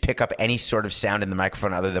 Did you just pick up any sort of sound in the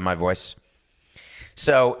microphone other than my voice?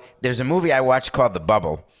 So there's a movie I watched called The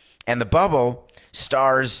Bubble, and The Bubble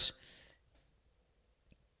stars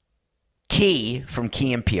Key from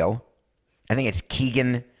Key and Peele. I think it's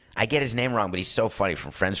Keegan. I get his name wrong, but he's so funny,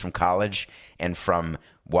 from Friends from College and from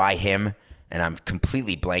Why Him, and I'm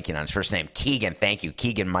completely blanking on his first name. Keegan, thank you.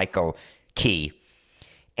 Keegan Michael Key.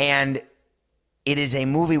 And it is a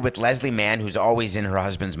movie with Leslie Mann, who's always in her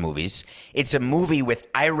husband's movies. It's a movie with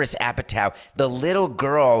Iris Apatow, the little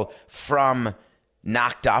girl from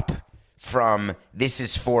Knocked Up, from This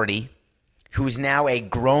Is 40, who's now a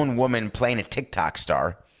grown woman playing a TikTok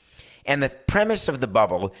star. And the premise of The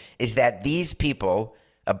Bubble is that these people,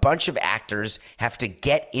 a bunch of actors, have to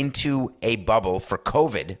get into a bubble for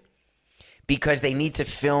COVID because they need to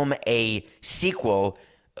film a sequel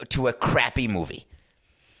to a crappy movie.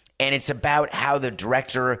 And it's about how the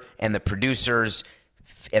director and the producers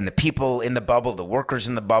and the people in the bubble, the workers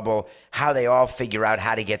in the bubble, how they all figure out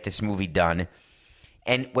how to get this movie done.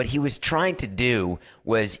 And what he was trying to do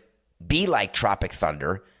was be like Tropic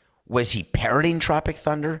Thunder. Was he parodying Tropic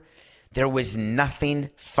Thunder? There was nothing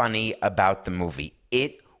funny about the movie.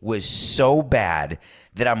 It was so bad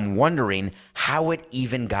that I'm wondering how it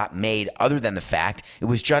even got made, other than the fact it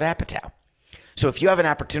was Judd Apatow. So if you have an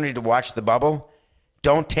opportunity to watch The Bubble,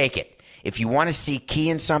 don't take it. If you want to see Key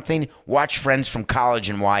in something, watch Friends from College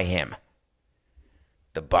and Why Him.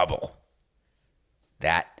 The Bubble.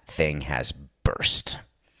 That thing has burst.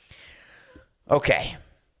 Okay.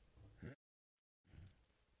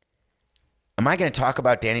 Am I going to talk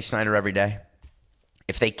about Danny Snyder every day?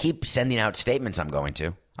 If they keep sending out statements, I'm going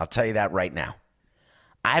to. I'll tell you that right now.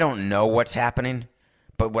 I don't know what's happening,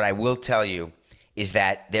 but what I will tell you is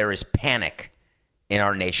that there is panic in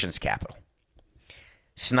our nation's capital.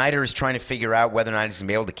 Snyder is trying to figure out whether or not he's going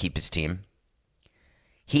to be able to keep his team.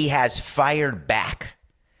 He has fired back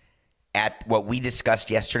at what we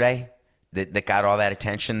discussed yesterday that got all that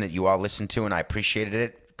attention that you all listened to, and I appreciated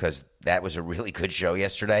it because that was a really good show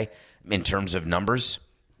yesterday in terms of numbers.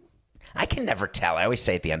 I can never tell. I always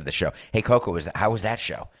say at the end of the show, hey, Coco, how was that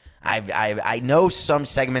show? I know some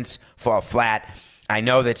segments fall flat. I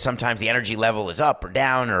know that sometimes the energy level is up or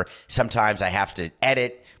down, or sometimes I have to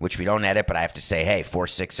edit, which we don't edit, but I have to say, hey,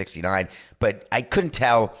 4-6-69. But I couldn't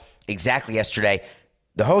tell exactly yesterday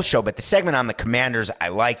the whole show, but the segment on the Commanders I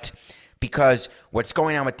liked because what's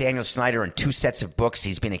going on with Daniel Snyder and 2 sets of books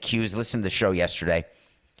he's been accused. Listen to the show yesterday.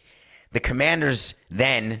 The Commanders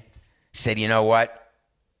then said, you know what?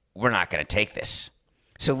 We're not going to take this.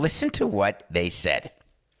 So listen to what they said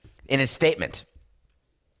in a statement.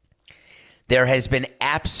 There has been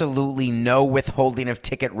absolutely no withholding of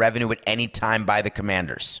ticket revenue at any time by the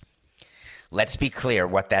Commanders. Let's be clear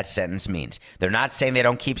what that sentence means. They're not saying they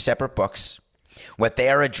don't keep separate books. What they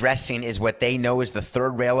are addressing is what they know is the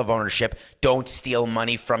third rail of ownership. Don't steal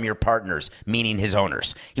money from your partners, meaning his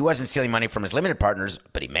owners. He wasn't stealing money from his limited partners,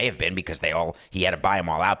 but he may have been because he had to buy them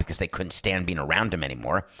all out because they couldn't stand being around him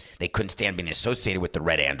anymore. They couldn't stand being associated with the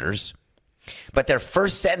Red Anders. But their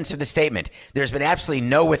first sentence of the statement, there's been absolutely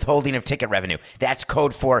no withholding of ticket revenue. That's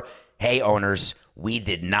code for, hey, owners, we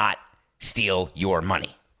did not steal your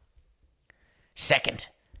money. Second,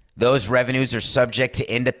 those revenues are subject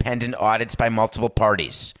to independent audits by multiple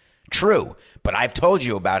parties. True, but I've told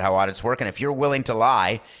you about how audits work, and if you're willing to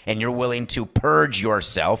lie and you're willing to purge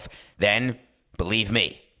yourself, then believe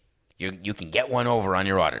me, you can get one over on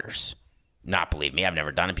your auditors. Not believe me, I've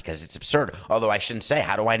never done it because it's absurd. Although I shouldn't say,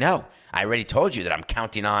 how do I know? I already told you that I'm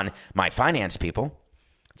counting on my finance people.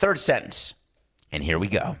 Third sentence, and here we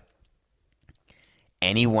go.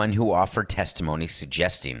 Anyone who offered testimony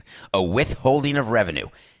suggesting a withholding of revenue,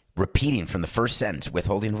 repeating from the first sentence,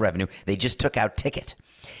 withholding of revenue, they just took out ticket.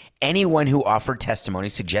 Anyone who offered testimony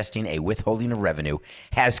suggesting a withholding of revenue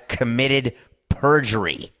has committed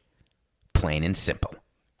perjury. Plain and simple.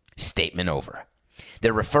 Statement over.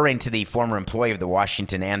 They're referring to the former employee of the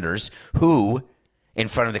Washington Anders who, in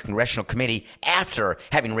front of the Congressional Committee, after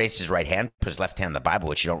having raised his right hand, put his left hand in the Bible,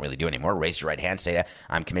 which you don't really do anymore, raise your right hand, say,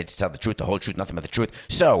 I'm committed to tell the truth, the whole truth, nothing but the truth.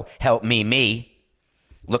 So help me.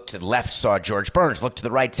 Looked to the left, saw George Burns. Looked to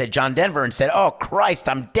the right, said John Denver, and said, oh, Christ,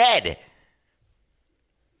 I'm dead.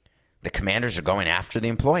 The Commanders are going after the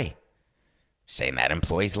employee, saying that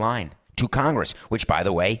employee's lying to Congress, which, by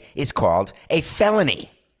the way, is called a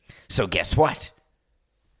felony. So guess what?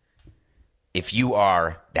 If you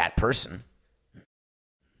are that person,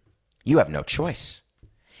 you have no choice.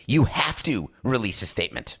 You have to release a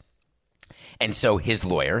statement. And so his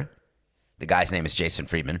lawyer, the guy's name is Jason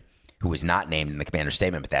Friedman, who was not named in the Commander's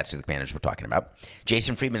statement, but that's who the Commanders were talking about.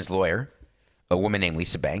 Jason Friedman's lawyer, a woman named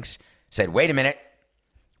Lisa Banks, said, wait a minute.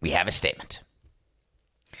 We have a statement.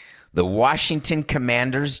 The Washington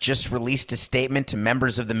Commanders just released a statement to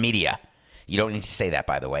members of the media. You don't need to say that,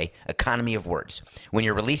 by the way. Economy of words. When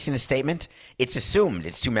you're releasing a statement, it's assumed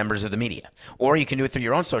it's to members of the media. Or you can do it through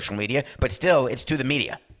your own social media, but still, it's to the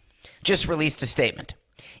media. Just released a statement.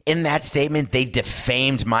 In that statement, they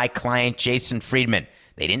defamed my client, Jason Friedman.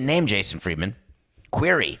 They didn't name Jason Friedman.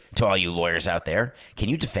 Query to all you lawyers out there. Can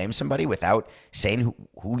you defame somebody without saying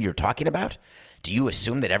who you're talking about? Do you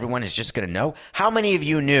assume that everyone is just going to know? How many of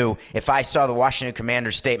you knew if I saw the Washington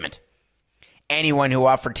Commanders statement? Anyone who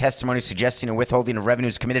offered testimony suggesting a withholding of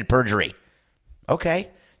revenues committed perjury. Okay.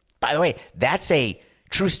 By the way, that's a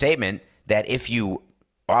true statement that if you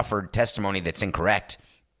offered testimony that's incorrect,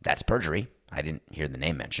 that's perjury. I didn't hear the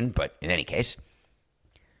name mentioned, but in any case,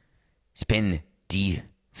 it's been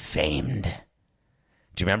defamed.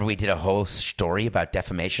 Do you remember we did a whole story about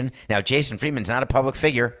defamation? Now, Jason Friedman's not a public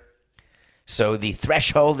figure, so the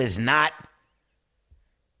threshold is not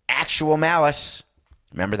actual malice.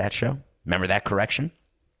 Remember that show? Remember that correction?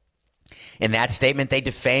 In that statement, they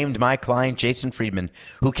defamed my client, Jason Friedman,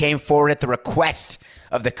 who came forward at the request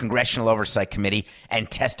of the Congressional Oversight Committee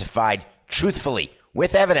and testified truthfully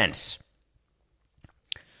with evidence.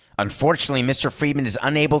 Unfortunately, Mr. Friedman is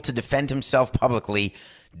unable to defend himself publicly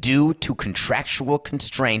due to contractual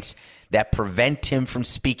constraints that prevent him from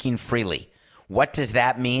speaking freely. What does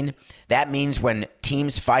that mean? That means when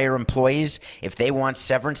teams fire employees, if they want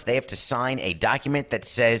severance, they have to sign a document that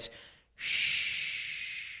says,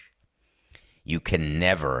 shh, you can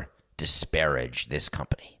never disparage this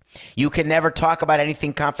company. You can never talk about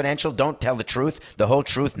anything confidential. Don't tell the truth, the whole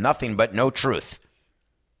truth, nothing but no truth.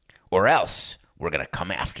 Or else we're going to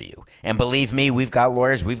come after you. And believe me, we've got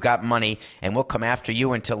lawyers, we've got money, and we'll come after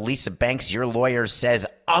you until Lisa Banks, your lawyer, says,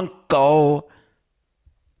 Uncle.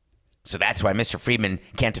 So that's why Mr. Friedman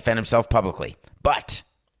can't defend himself publicly. But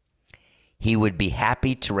he would be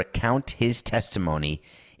happy to recount his testimony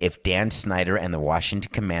if Dan Snyder and the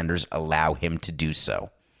Washington Commanders allow him to do so.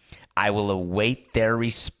 I will await their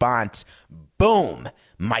response. Boom.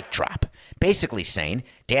 Mic drop. Basically saying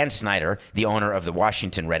Dan Snyder, the owner of the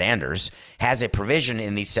Washington Red Anders, has a provision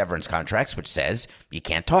in these severance contracts which says you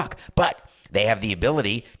can't talk. But they have the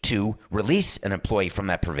ability to release an employee from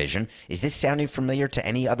that provision. Is this sounding familiar to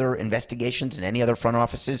any other investigations in any other front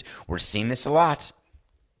offices? We're seeing this a lot.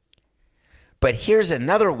 But here's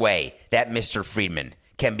another way that Mr. Friedman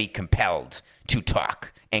can be compelled to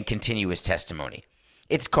talk and continue his testimony.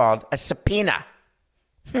 It's called a subpoena.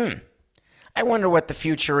 I wonder what the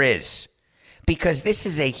future is, because this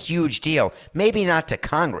is a huge deal. Maybe not to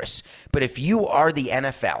Congress, but if you are the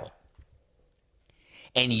NFL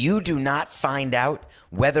and you do not find out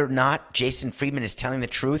whether or not Jason Friedman is telling the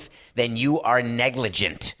truth, then you are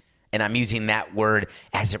negligent. And I'm using that word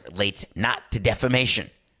as it relates not to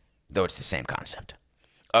defamation, though it's the same concept.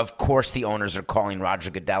 Of course, the owners are calling Roger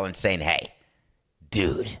Goodell and saying, hey,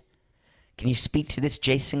 dude, can you speak to this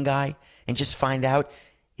Jason guy and just find out,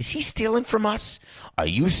 is he stealing from us? Are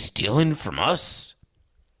you stealing from us?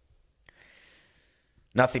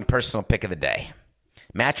 Nothing personal pick of the day.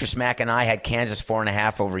 Mattress Mac and I had Kansas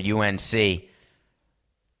 4.5 over UNC.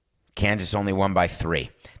 Kansas only won by 3.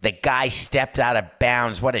 The guy stepped out of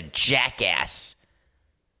bounds. What a jackass.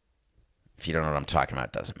 If you don't know what I'm talking about,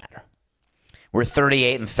 it doesn't matter. We're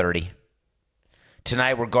 38-30.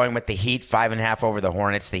 Tonight, we're going with the Heat, 5.5 over the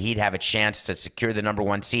Hornets. The Heat have a chance to secure the number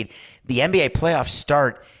 1 seed. The NBA playoffs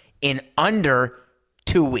start in under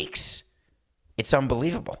 2 weeks. It's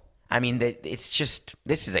unbelievable. I mean, it's just,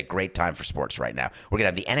 this is a great time for sports right now. We're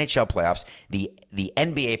going to have the NHL playoffs, the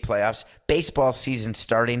NBA playoffs, baseball season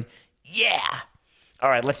starting. Yeah. All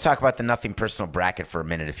right, let's talk about the Nothing Personal bracket for a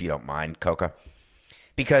minute, if you don't mind, Coca.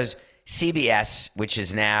 Because CBS, which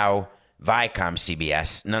is now Viacom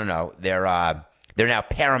CBS, no, they're now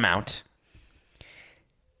Paramount.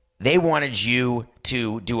 They wanted you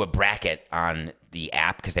to do a bracket on the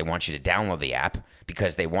app because they want you to download the app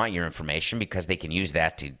because they want your information because they can use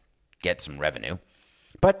that to get some revenue.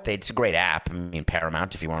 But it's a great app. I mean,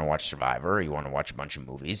 Paramount, if you want to watch Survivor or you want to watch a bunch of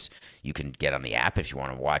movies, you can get on the app. If you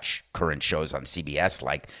want to watch current shows on CBS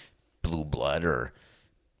like Blue Blood or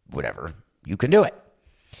whatever, you can do it.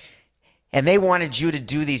 And they wanted you to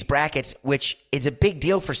do these brackets, which is a big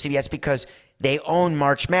deal for CBS because they own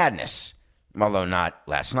March Madness. Although not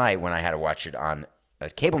last night when I had to watch it on a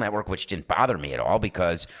cable network, which didn't bother me at all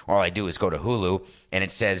because all I do is go to Hulu and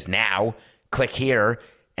it says now, click here.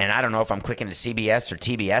 And I don't know if I'm clicking to CBS or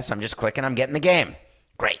TBS. I'm just clicking. I'm getting the game.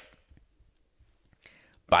 Great.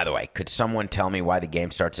 By the way, could someone tell me why the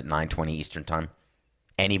game starts at 9:20 Eastern time?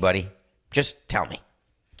 Anybody? Just tell me.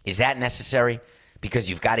 Is that necessary? because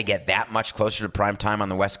you've got to get that much closer to prime time on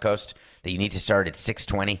the West Coast that you need to start at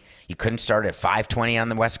 6:20. You couldn't start at 5:20 on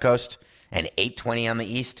the West Coast and 8:20 on the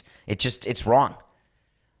East. It's wrong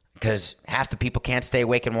because half the people can't stay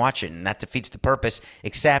awake and watch it, and that defeats the purpose,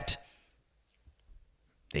 except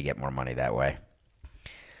they get more money that way.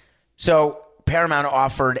 So Paramount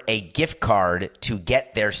offered a gift card to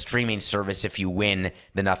get their streaming service if you win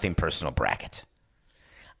the Nothing Personal bracket.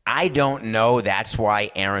 I don't know that's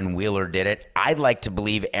why Aaron Wheeler did it. I'd like to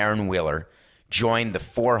believe Aaron Wheeler joined the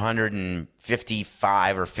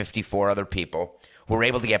 455 or 54 other people who were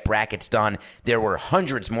able to get brackets done. There were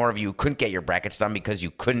hundreds more of you who couldn't get your brackets done because you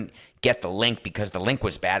couldn't get the link because the link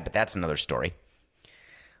was bad, but that's another story.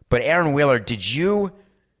 But Aaron Wheeler, did you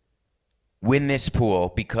win this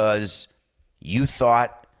pool because you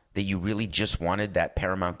thought that you really just wanted that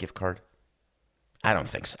Paramount gift card? I don't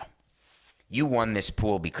think so. You won this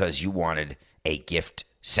pool because you wanted a gift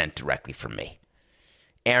sent directly from me.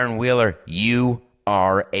 Aaron Wheeler, you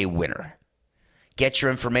are a winner. Get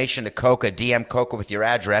your information to Coca, DM Coca with your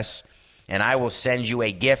address, and I will send you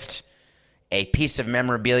a gift, a piece of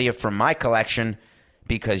memorabilia from my collection,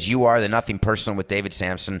 because you are the Nothing Personal with David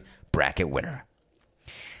Samson bracket winner.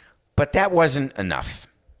 But that wasn't enough.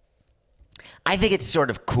 I think it's sort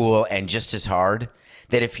of cool and just as hard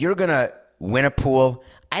that if you're going to win a pool,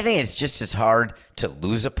 I think it's just as hard to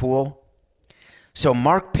lose a pool. So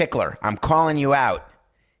Mark Pickler, I'm calling you out.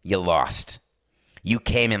 You lost. You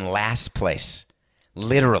came in last place.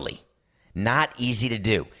 Literally. Not easy to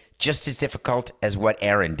do. Just as difficult as what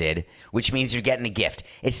Aaron did, which means you're getting a gift.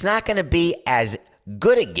 It's not going to be as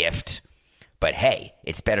good a gift, but hey,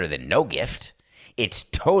 it's better than no gift. It's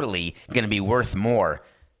totally going to be worth more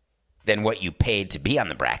than what you paid to be on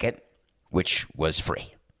the bracket, which was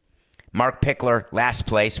free. Mark Pickler, last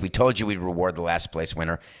place. We told you we'd reward the last place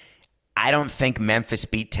winner. I don't think Memphis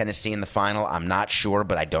beat Tennessee in the final. I'm not sure,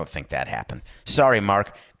 but I don't think that happened. Sorry,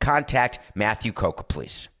 Mark. Contact Matthew Coca,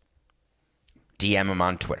 please. DM him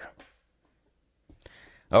on Twitter.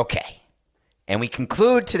 Okay. And we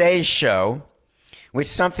conclude today's show with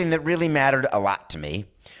something that really mattered a lot to me,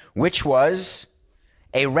 which was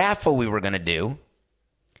a raffle we were going to do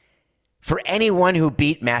for anyone who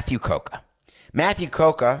beat Matthew Coca. Matthew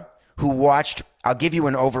Coca, who watched, I'll give you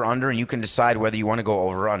an over-under, and you can decide whether you want to go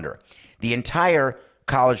over or under. The entire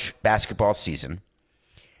college basketball season,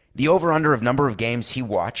 the over-under of number of games he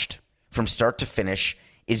watched from start to finish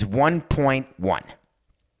is 1.1.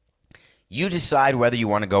 You decide whether you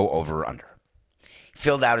want to go over or under.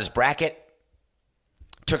 Filled out his bracket,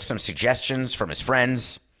 took some suggestions from his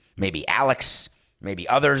friends, maybe Alex, maybe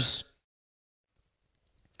others.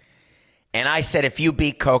 And I said, if you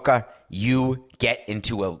beat Coca, you get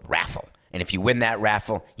into a raffle. And if you win that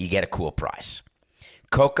raffle, you get a cool prize.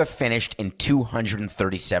 Coca finished in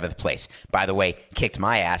 237th place. By the way, kicked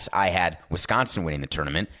my ass. I had Wisconsin winning the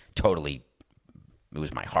tournament. Totally, it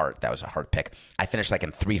was my heart. That was a heart pick. I finished like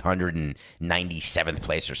in 397th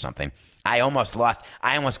place or something. I almost lost.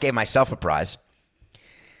 I almost gave myself a prize.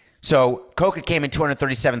 So Coca came in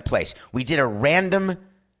 237th place. We did a random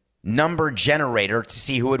number generator to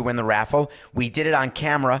see who would win the raffle. We did it on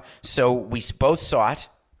camera, so we both saw it.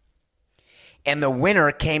 And the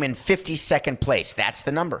winner came in 52nd place. That's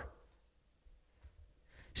the number.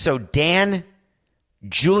 So Dan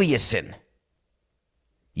Juliuson,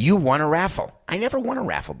 you won a raffle. I never won a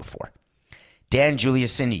raffle before. Dan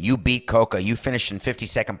Juliuson, you beat Coca. You finished in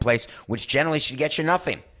 52nd place, which generally should get you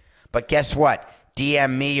nothing. But guess what?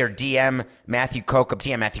 DM me or DM Matthew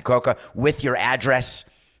Coca with your address,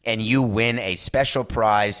 and you win a special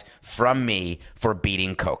prize from me for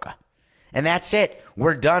beating Coca. And that's it.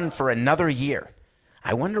 We're done for another year.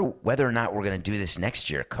 I wonder whether or not we're going to do this next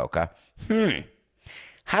year, Coca.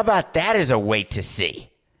 How about that as a wait to see?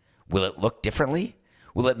 Will it look differently?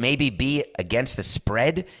 Will it maybe be against the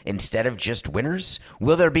spread instead of just winners?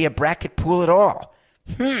 Will there be a bracket pool at all?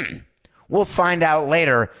 We'll find out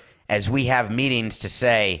later as we have meetings to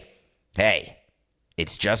say, hey,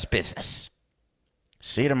 it's just business.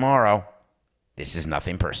 See you tomorrow. This is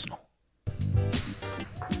Nothing Personal.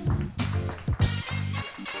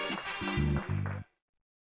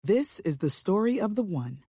 This is the story of the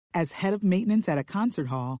one. As head of maintenance at a concert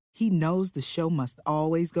hall, he knows the show must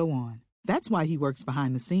always go on. That's why he works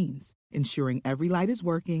behind the scenes, ensuring every light is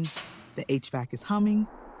working, the HVAC is humming,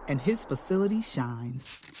 and his facility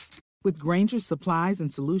shines. With Grainger's supplies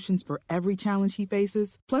and solutions for every challenge he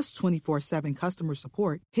faces, plus 24/7 customer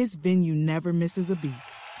support, his venue never misses a beat.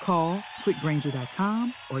 Call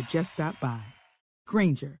quickgrainger.com or just stop by.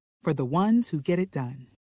 Grainger, for the ones who get it done.